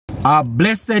A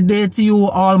blessed day to you,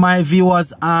 all my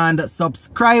viewers and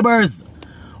subscribers.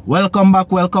 Welcome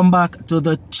back to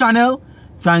the channel.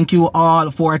 Thank you all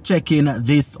for checking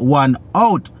this one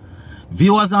out.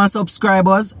 Viewers and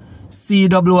subscribers,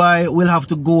 CWI will have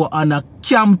to go on a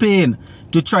campaign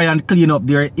to try and clean up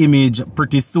their image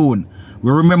pretty soon.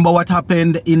 We remember what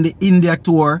happened in the India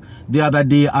tour the other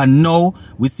day, and now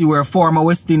we see where former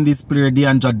West Indies player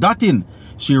Dottin,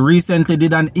 she recently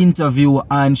did an interview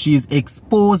and she's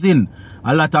exposing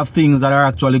a lot of things that are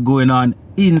actually going on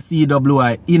in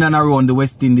CWI, in and around the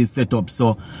West Indies setup.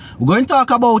 So we're going to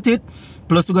talk about it.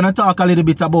 Plus we're going to talk a little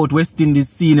bit about West Indies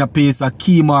senior pacer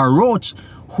Kemar Roach,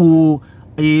 who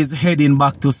is heading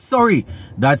back to Surrey.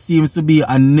 That seems to be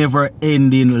a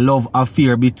never-ending love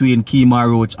affair between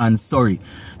Kemar Roach and Surrey.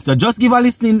 So just give a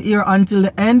listening ear until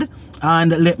the end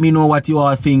and let me know what you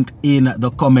all think in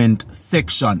the comment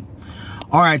section.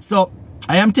 Alright, so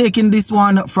I am taking this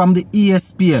one from the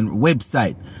ESPN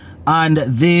website, and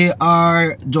they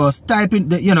are just typing,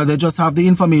 they just have the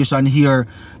information here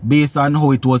based on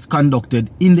how it was conducted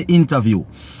in the interview.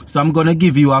 So I'm going to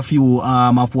give you a few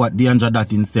of what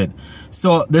Dottin said.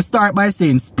 So they start by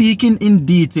saying, speaking in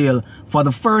detail for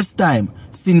the first time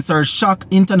since her shock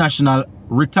international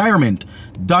retirement,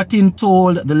 Dottin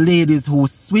told the ladies who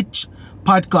switch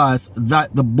podcast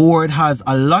that the board has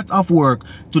a lot of work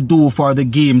to do for the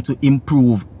game to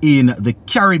improve in the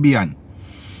Caribbean.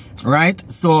 Right?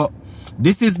 So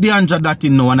this is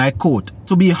Dottin now, and I quote,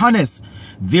 "To be honest,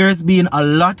 there's been a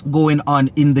lot going on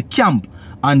in the camp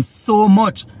and so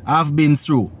much I've been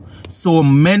through. So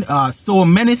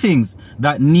many things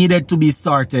that needed to be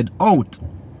sorted out.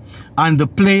 And the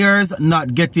players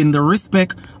not getting the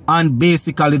respect and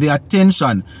basically the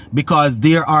attention, because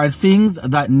there are things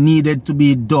that needed to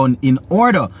be done in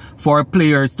order for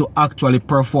players to actually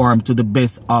perform to the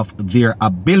best of their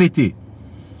ability."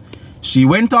 She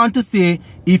went on to say,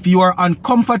 if you are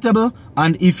uncomfortable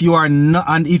and if you are not,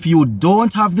 and if you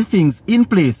don't have the things in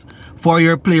place for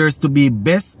your players to be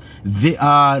best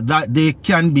that they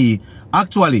can be,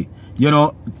 actually,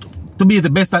 to be the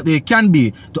best that they can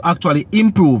be, to actually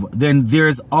improve, then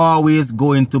there's always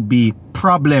going to be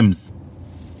problems.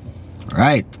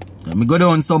 Right. Let me go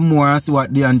down some more and see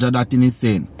what Dottin is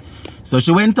saying. So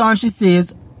she went on, she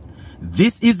says,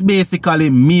 "This is basically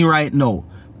me right now,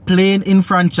 playing in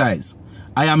franchise.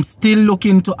 I am still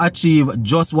looking to achieve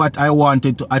just what I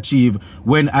wanted to achieve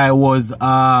when I was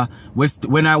a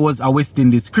West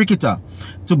Indies cricketer.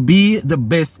 To be the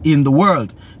best in the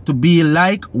world. To be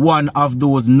like one of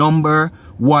those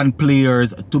 #1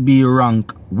 players to be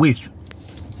ranked with."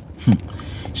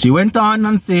 She went on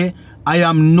and said, "I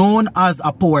am known as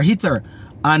a power hitter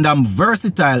and I'm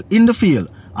versatile in the field.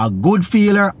 A good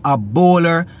fielder, a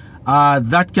bowler,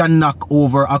 that can knock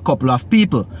over a couple of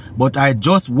people. But I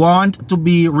just want to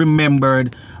be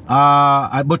remembered.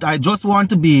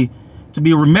 To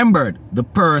be remembered the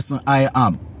person I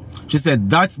am." She said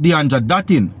that's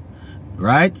Dottin.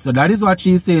 Right? So that is what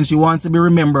she's saying. She wants to be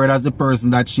remembered as the person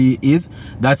that she is.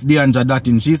 That's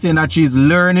Dottin. She's saying that she's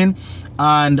learning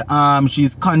and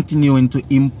she's continuing to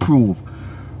improve.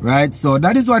 Right? So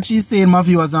that is what she's saying, my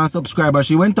viewers and subscribers.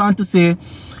 She went on to say,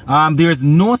 there's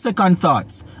no second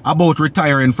thoughts about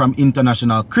retiring from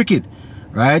international cricket.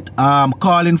 Right?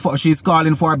 She's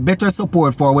calling for better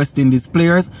support for West Indies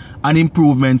players and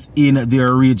improvements in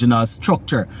their regional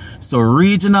structure. So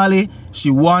regionally, she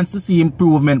wants to see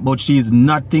improvement, but she's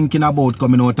not thinking about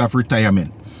coming out of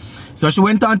retirement. So she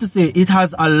went on to say, it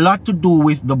has a lot to do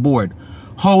with the board,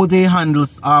 how they handle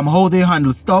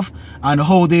stuff and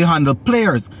how they handle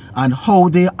players and how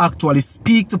they actually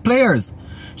speak to players.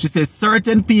 She says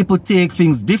certain people take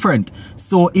things different,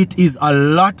 so it is a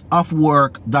lot of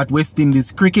work that West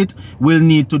Indies cricket will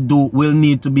need to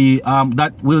be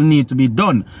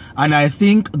done, and I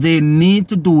think they need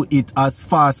to do it as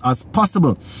fast as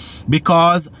possible,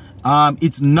 because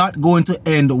it's not going to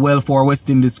end well for West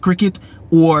Indies cricket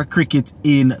or cricket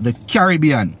in the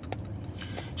Caribbean.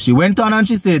 She went on and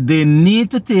she said they need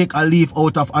to take a leaf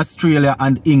out of Australia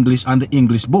and English and the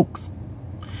English books,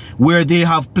 where they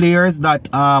have players that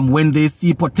when they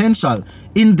see potential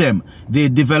in them, they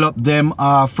develop them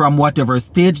from whatever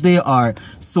stage they are,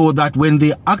 so that when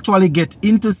they actually get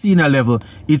into senior level,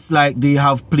 it's like they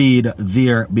have played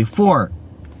there before.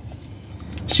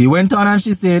 She went on and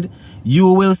she said, you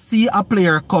will see a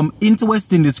player come into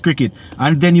West Indies cricket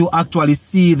and then you actually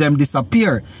see them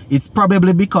disappear. It's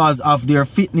probably because of their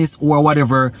fitness or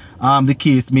whatever the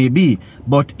case may be.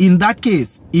 But in that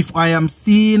case, if I am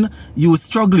seeing you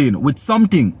struggling with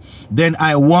something, then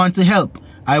I want to help.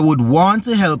 I would want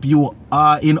to help you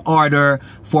in order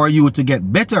for you to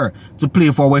get better to play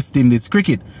for West Indies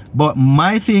cricket. But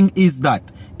my thing is that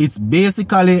it's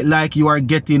basically like you are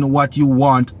getting what you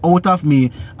want out of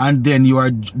me, and then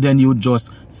you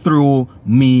just throw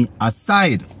me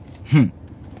aside.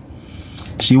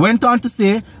 She went on to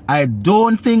say, I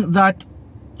don't think that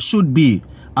should be.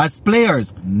 As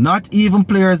players, not even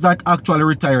players that actually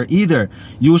retire either,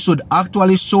 you should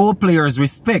actually show players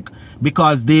respect,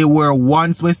 because they were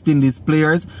once West Indies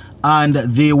players and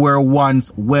they were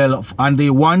once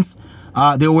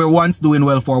they were once doing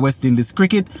well for West Indies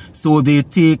cricket, so they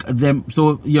take them,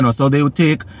 so they would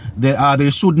take they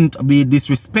shouldn't be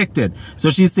disrespected. So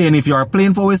she's saying if you are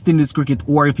playing for West Indies cricket,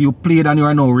 or if you played and you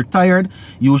are now retired,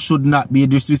 you should not be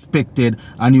disrespected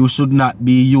and you should not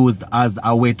be used as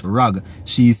a wet rag,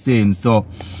 she's saying. So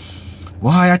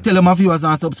why I tell my viewers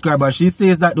and subscribers, she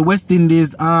says that the West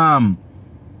Indies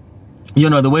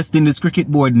the West Indies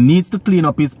Cricket Board needs to clean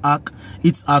up its act,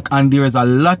 and there is a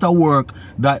lot of work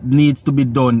that needs to be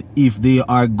done if they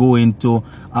are going to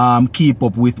keep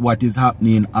up with what is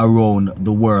happening around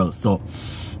the world. So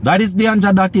that is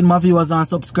Deanja Dottin, my viewers and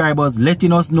subscribers,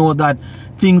 letting us know that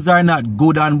things are not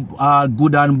good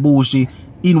and bushy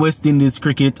in West Indies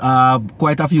cricket.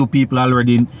 Quite a few people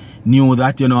already knew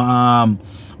that,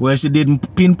 well, she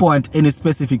didn't pinpoint any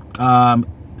specific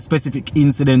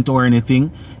incident or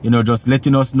anything, just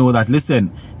letting us know that,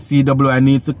 listen, CWI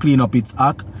needs to clean up its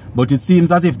act. But it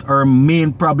seems as if her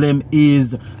main problem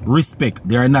is respect.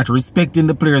 They are not respecting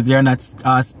the players. They are not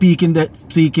speaking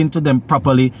to them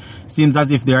properly. Seems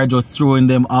as if they are just throwing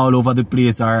them all over the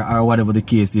place, or whatever the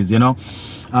case is,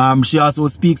 She also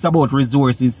speaks about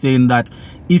resources, saying that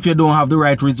if you don't have the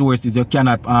right resources, you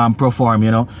cannot perform,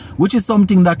 which is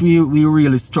something that we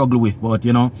really struggle with. But,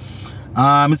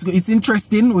 it's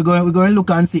interesting. We're going to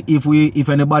look and see if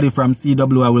anybody from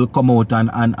CWI will come out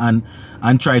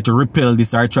and try to repel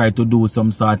this, or try to do some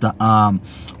sort of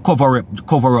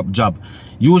cover up job.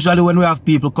 Usually when we have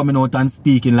people coming out and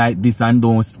speaking like this and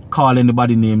don't call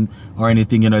anybody name or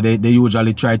anything, they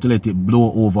usually try to let it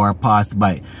blow over or pass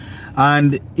by.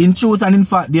 And in truth and in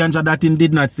fact, Deanja Dottin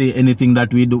did not say anything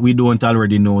that we don't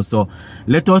already know. So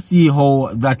let us see how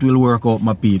that will work out,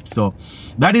 my peeps. So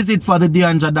that is it for the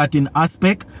Deanja Dottin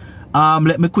aspect.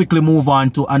 Let me quickly move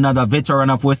on to another veteran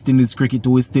of West Indies cricket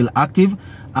who is still active,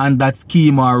 and that's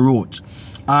Kemar Roach.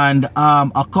 And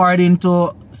according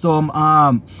to some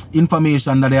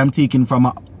information that I am taking from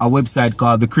a website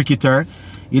called The Cricketer,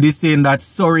 it is saying that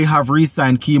Surrey have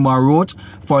re-signed Kemar Roach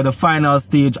for the final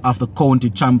stage of the county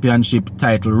championship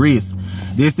title race.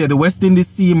 They say the West Indies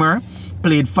seamer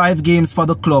played 5 games for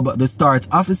the club at the start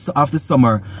of the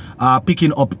summer,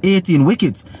 picking up 18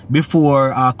 wickets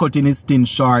before cutting his stint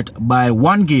short by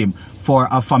 1 game for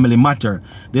a family matter.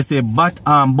 They say, but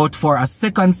for a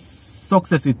second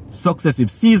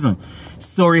successive season,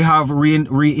 Surrey have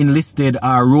re-enlisted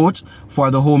Roach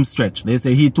for the home stretch. They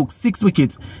say he took 6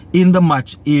 wickets in the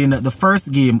match in the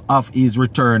first game of his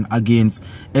return against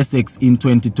Essex in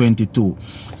 2022.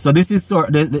 So this is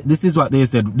what they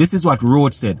said. This is what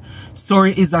Roach said.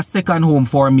 Surrey is a second home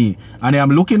for me, and I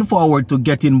am looking forward to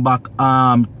getting back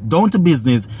down to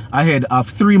business ahead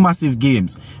of 3 massive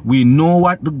games. We know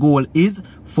what the goal is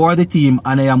for the team,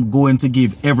 and I am going to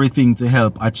give everything to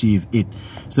help achieve it.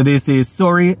 So they say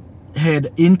Surrey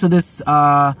head into this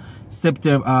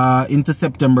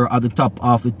September at the top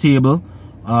of the table,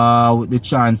 with the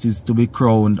chances to be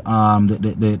crowned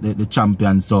the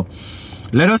champion. So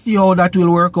let us see how that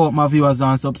will work out, my viewers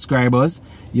and subscribers.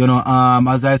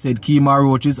 As I said, Kemar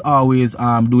Roach is always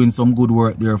doing some good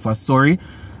work there for Surrey.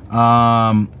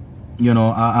 I'm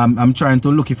trying to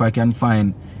look if I can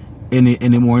find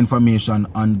any more information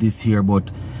on this here,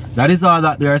 but that is all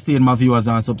that they are saying, my viewers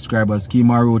and subscribers.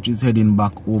 Kemar Roach is heading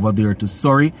back over there to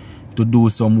Surrey to do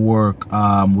some work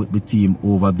with the team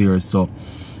over there. So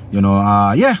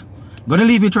yeah, gonna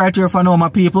leave it right here for now, my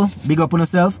people. Big up on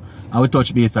yourself, and we'll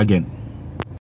touch base again.